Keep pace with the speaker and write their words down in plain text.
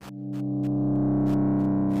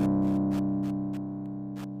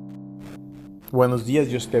Buenos días,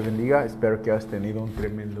 Dios te bendiga. Espero que hayas tenido un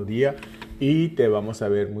tremendo día y te vamos a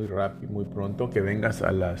ver muy rápido, muy pronto, que vengas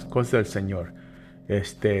a las cosas del Señor.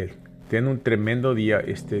 Ten un tremendo día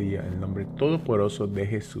este día, en el nombre todopoderoso de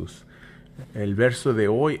Jesús. El verso de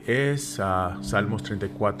hoy es Salmos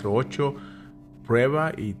 34:8.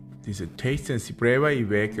 Prueba y dice, taste y prueba y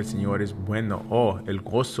ve que el Señor es bueno. El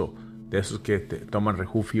gozo de esos que te toman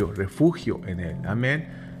refugio en Él. Amén.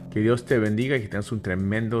 Que Dios te bendiga y que tengas un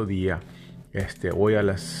tremendo día. Hoy a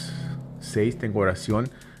las 6 tengo oración.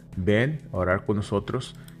 Ven a orar con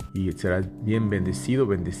nosotros y serás bien bendecido,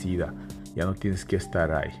 bendecida. Ya no tienes que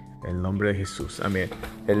estar ahí. En el nombre de Jesús. Amén.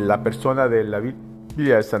 La persona de la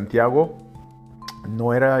Biblia de Santiago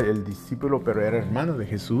no era el discípulo, pero era hermano de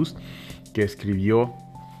Jesús, que escribió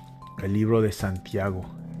el libro de Santiago.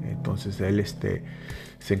 Entonces él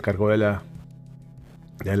se encargó de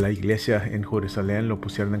la iglesia en Jerusalén. Lo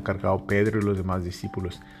pusieron encargado Pedro y los demás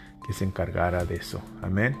discípulos que se encargara de eso.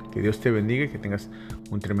 Amén. Que Dios te bendiga y que tengas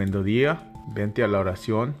un tremendo día. Vente a la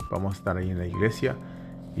oración. Vamos a estar ahí en la iglesia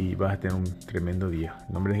y vas a tener un tremendo día.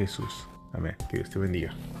 En nombre de Jesús. Amén. Que Dios te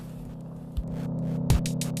bendiga.